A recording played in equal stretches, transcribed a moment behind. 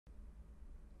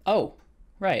Oh,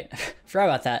 right. Forgot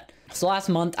about that. So last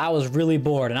month I was really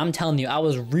bored, and I'm telling you, I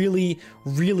was really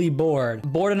bored.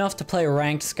 Bored enough to play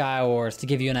ranked Sky Wars, to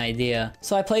give you an idea.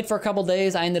 So I played for a couple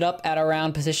days. I ended up at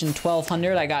around position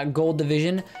 1200. I got gold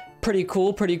division. Pretty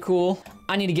cool, pretty cool.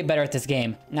 I need to get better at this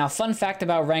game. Now, fun fact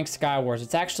about ranked Sky Wars,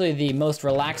 it's actually the most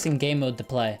relaxing game mode to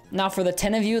play. Now, for the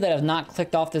 10 of you that have not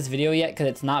clicked off this video yet because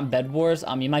it's not Bed Wars,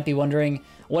 you might be wondering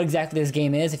what exactly this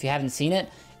game is if you haven't seen it.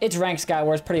 It's ranked Sky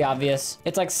Wars, pretty obvious.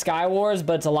 It's like Sky Wars,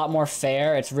 but it's a lot more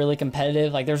fair. It's really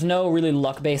competitive. Like, there's no really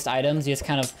luck-based items. You just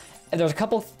kind of... There's a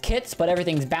couple kits, but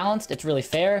everything's balanced. It's really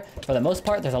fair. For the most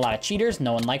part, there's a lot of cheaters.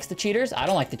 No one likes the cheaters. I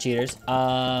don't like the cheaters.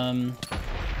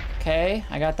 Okay,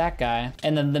 I got that guy.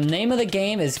 And then the name of the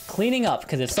game is cleaning up,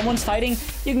 because if someone's fighting,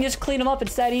 you can just clean them up.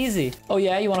 It's that easy. Oh,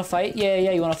 yeah, you want to fight? Yeah,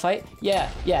 you want to fight? Yeah,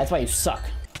 that's why you suck.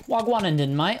 Wagwanandin,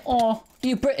 mate. Oh, are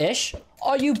you British?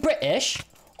 Are you British?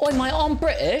 Oi, mate, I'm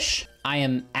British. I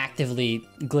am actively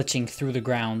glitching through the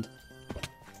ground.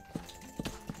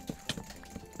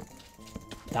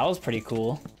 That was pretty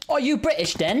cool. Are you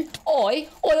British then? Oi,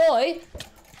 oi, oi.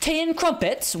 Tea and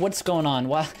crumpets. What's going on?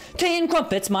 What? Tea and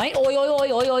crumpets, mate. Oi, oi,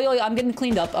 oi, oi, oi, oi. I'm getting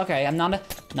cleaned up. Okay, I'm not a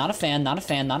fan.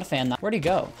 Where'd he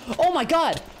go? Oh my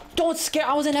God! Don't scare.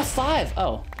 I was in F5.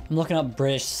 Oh, I'm looking up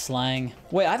British slang.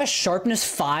 Wait, I have a sharpness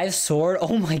 5 sword.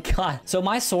 Oh my God. So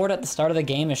my sword at the start of the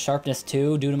game is sharpness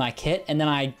 2 due to my kit, and then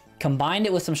I combined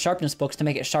it with some sharpness books to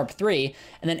make it sharp 3,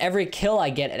 and then every kill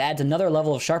I get, it adds another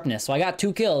level of sharpness. So I got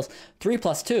 2 kills. 3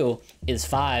 plus 2 is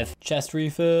 5. Chest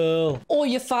refill. Oh,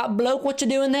 you fat bloke, what you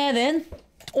doing there then?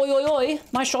 Oi, oi, oi,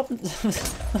 my shop.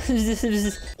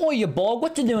 Oi, you bog,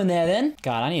 what you doing there then?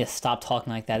 God, I need to stop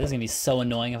talking like that. This is gonna be so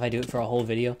annoying if I do it for a whole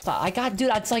video. Dude,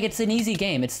 it's like, it's an easy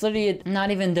game. It's literally not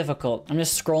even difficult. I'm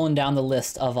just scrolling down the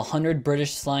list of 100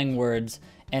 British slang words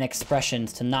and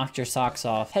expressions to knock your socks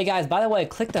off. Hey guys, by the way,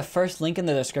 click the first link in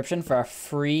the description for a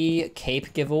free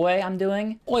cape giveaway I'm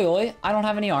doing. Oi, oi, I don't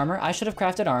have any armor. I should have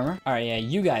crafted armor. All right, yeah,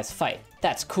 you guys fight.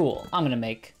 That's cool. I'm gonna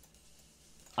make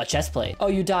a chest plate. Oh,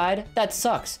 you died? That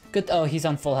sucks. Good. Oh, he's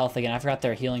on full health again. I forgot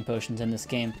there are healing potions in this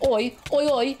game. Oi, oi,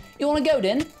 oi. You wanna go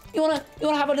then? You wanna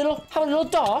have a little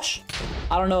dash?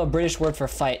 I don't know a British word for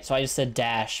fight, so I just said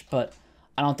dash, but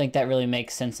I don't think that really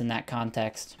makes sense in that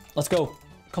context. Let's go.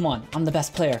 Come on, I'm the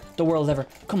best player the world ever.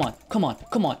 Come on, come on,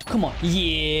 come on, come on.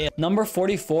 Yeah. Number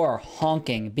 44,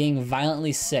 honking, being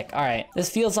violently sick. All right, this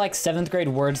feels like 7th grade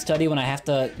word study when I have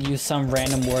to use some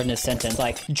random word in a sentence.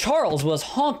 Like, Charles was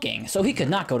honking, so he could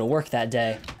not go to work that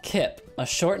day. Kip, a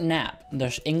short nap,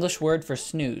 the English word for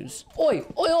snooze. Oi,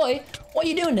 oi, oi, what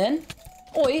you doing then?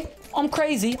 Oi, I'm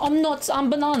crazy, I'm nuts, I'm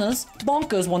bananas.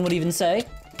 Bonkers, one would even say.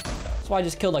 So I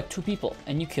just killed like 2 people,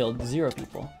 and you killed 0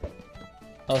 people.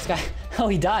 Oh, this guy, oh,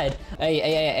 he died.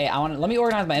 Hey, let me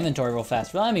organize my inventory real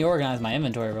fast. Blimey,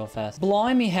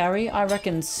 Harry, I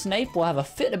reckon Snape will have a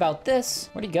fit about this.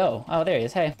 Where'd he go? Oh, there he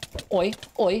is, hey. Oi,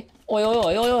 oi, oi, oi,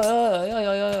 oi, oi, oi, oi,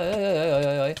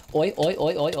 oi, oi, oi, oi,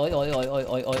 oi, oi, oi, oi,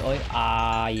 oi, oi, oi.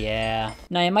 Ah, yeah.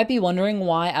 Now, you might be wondering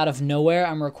why, out of nowhere,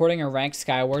 I'm recording a ranked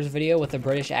Sky Wars video with a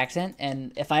British accent,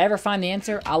 and if I ever find the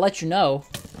answer, I'll let you know.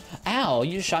 Ow,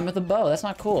 you just shot me with a bow. That's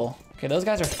not cool. Okay, those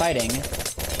guys are fighting.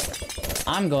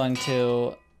 I'm going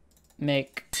to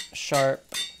make sharp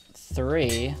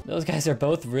 3. Those guys are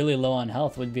both really low on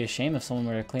health. Would be a shame if someone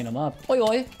were to clean them up. Oi,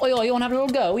 oi, oi, oi, you wanna have a little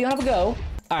go? You wanna have a go?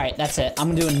 All right, that's it. I'm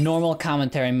gonna do a normal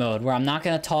commentary mode where I'm not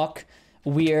gonna talk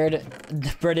weird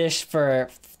British for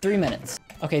 3 minutes.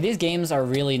 Okay, these games are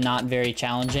really not very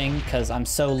challenging because I'm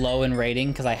so low in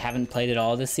rating because I haven't played it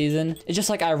all this season. It's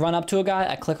just like I run up to a guy,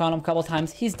 I click on him a couple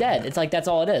times, he's dead. It's like, that's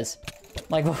all it is.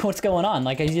 Like, what's going on?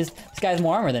 Like, this guy's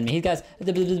more armor than me. He guy's, I'm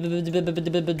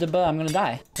gonna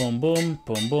die. Boom, boom,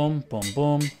 boom, boom, boom,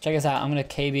 boom. Check this out. I'm gonna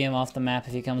KB him off the map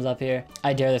if he comes up here.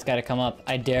 I dare this guy to come up.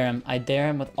 I dare him. I dare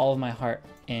him with all of my heart.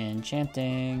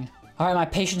 Enchanting. All right, my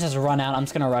patience has run out. I'm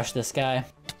just gonna rush this guy.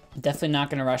 Definitely not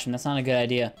gonna rush him. That's not a good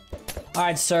idea. All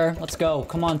right, sir, let's go.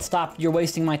 Come on, stop. You're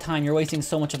wasting my time. You're wasting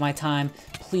so much of my time.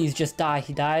 Please just die.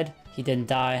 He died? He didn't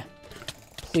die.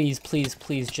 Please, please,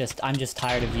 please, I'm just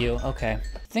tired of you. Okay. I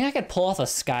think I could pull off a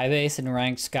sky base in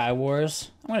ranked Sky Wars.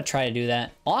 I'm gonna try to do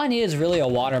that. All I need is really a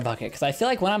water bucket, because I feel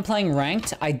like when I'm playing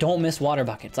ranked, I don't miss water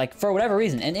buckets. Like, for whatever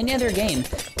reason. In any other game,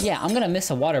 yeah, I'm gonna miss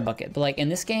a water bucket. But like, in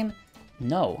this game,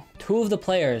 no. 2 of the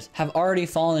players have already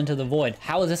fallen into the void.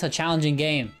 How is this a challenging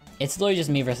game? It's literally just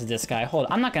me versus this guy. Hold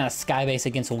on, I'm not gonna sky base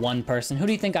against 1 person. Who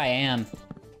do you think I am?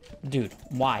 Dude,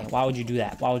 why? Why would you do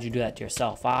that? Why would you do that to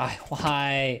yourself?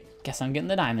 Why? Guess I'm getting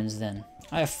the diamonds then.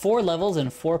 I have 4 levels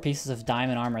and 4 pieces of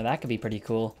diamond armor. That could be pretty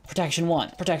cool. Protection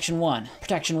 1, protection 1,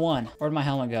 protection 1. Where'd my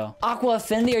helmet go? Aqua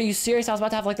Affinity, are you serious? I was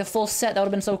about to have like the full set. That would've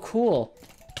been so cool.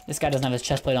 This guy doesn't have his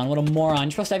chest plate on. What a moron.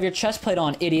 You're supposed to have your chest plate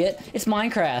on, idiot. It's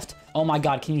Minecraft. Oh my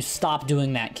god, can you stop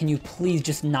doing that? Can you please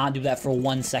just not do that for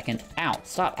 1 second? Ow,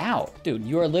 stop, ow. Dude,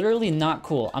 you are literally not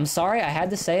cool. I'm sorry I had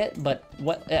to say it, but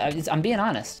what, I'm being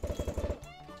honest.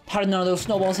 How did none of those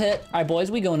snowballs hit? All right,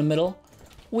 boys, we go in the middle.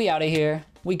 We out of here.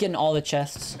 We getting all the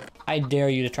chests. I dare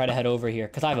you to try to head over here,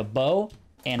 because I have a bow,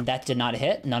 and that did not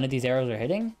hit. None of these arrows are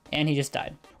hitting, and he just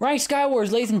died. Ranked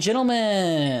Skywars, ladies and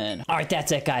gentlemen. All right,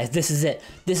 that's it, guys. This is it.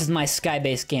 This is my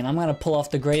Skybase game. I'm gonna pull off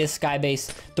the greatest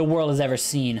Skybase the world has ever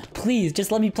seen. Please,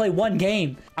 just let me play one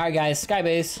game. All right, guys,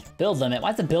 Skybase. Build limit. Why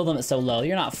is the build limit so low?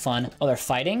 You're not fun. Oh, they're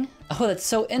fighting? Oh, that's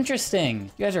so interesting.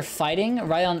 You guys are fighting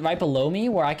right below me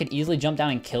where I could easily jump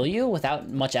down and kill you without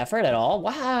much effort at all.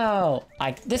 Wow.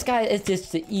 This guy is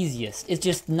just the easiest. It's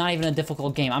just not even a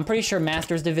difficult game. I'm pretty sure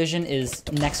Masters Division is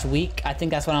next week. I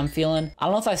think that's what I'm feeling. I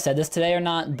don't know if I said this today or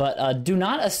not, but do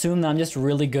not assume that I'm just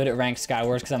really good at Ranked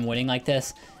Skywars because I'm winning like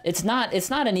this. It's not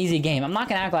an easy game. I'm not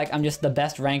gonna act like I'm just the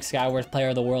best Ranked Skywars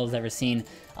player the world has ever seen.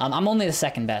 I'm only the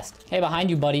second best. Hey, behind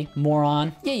you, buddy,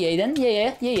 moron. Yeah, then.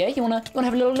 Yeah. You wanna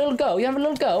have a little go? You have a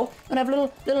little go? You wanna have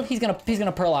a little? He's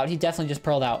gonna pearl out. He definitely just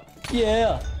pearled out.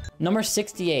 Yeah. Number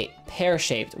 68,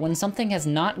 pear-shaped. When something has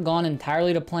not gone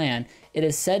entirely to plan, it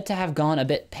is said to have gone a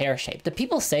bit pear-shaped. Do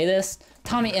people say this?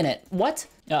 Tommy innit. What?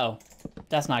 Oh,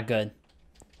 that's not good.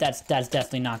 That's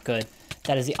definitely not good.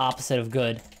 That is the opposite of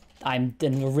good. I'm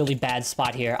in a really bad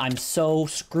spot here. I'm so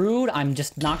screwed. I'm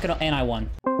just not gonna, and I won.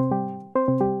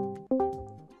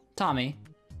 Tommy.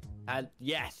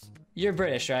 Yes. You're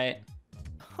British, right?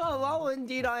 Oh, well,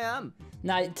 indeed I am.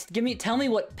 Now, tell me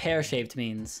what pear-shaped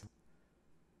means.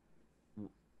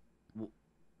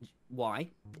 Why?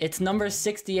 It's number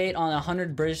 68 on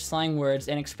 100 British slang words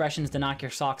and expressions to knock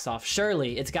your socks off.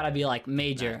 Surely, it's gotta be like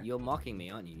major. You're mocking me,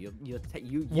 aren't you? You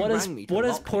what rang me to what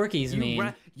does mock me. porkies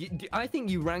mean? I think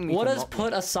you rang me What to does mock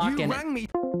put me. a sock in? You rang me.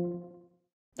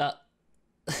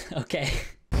 Okay.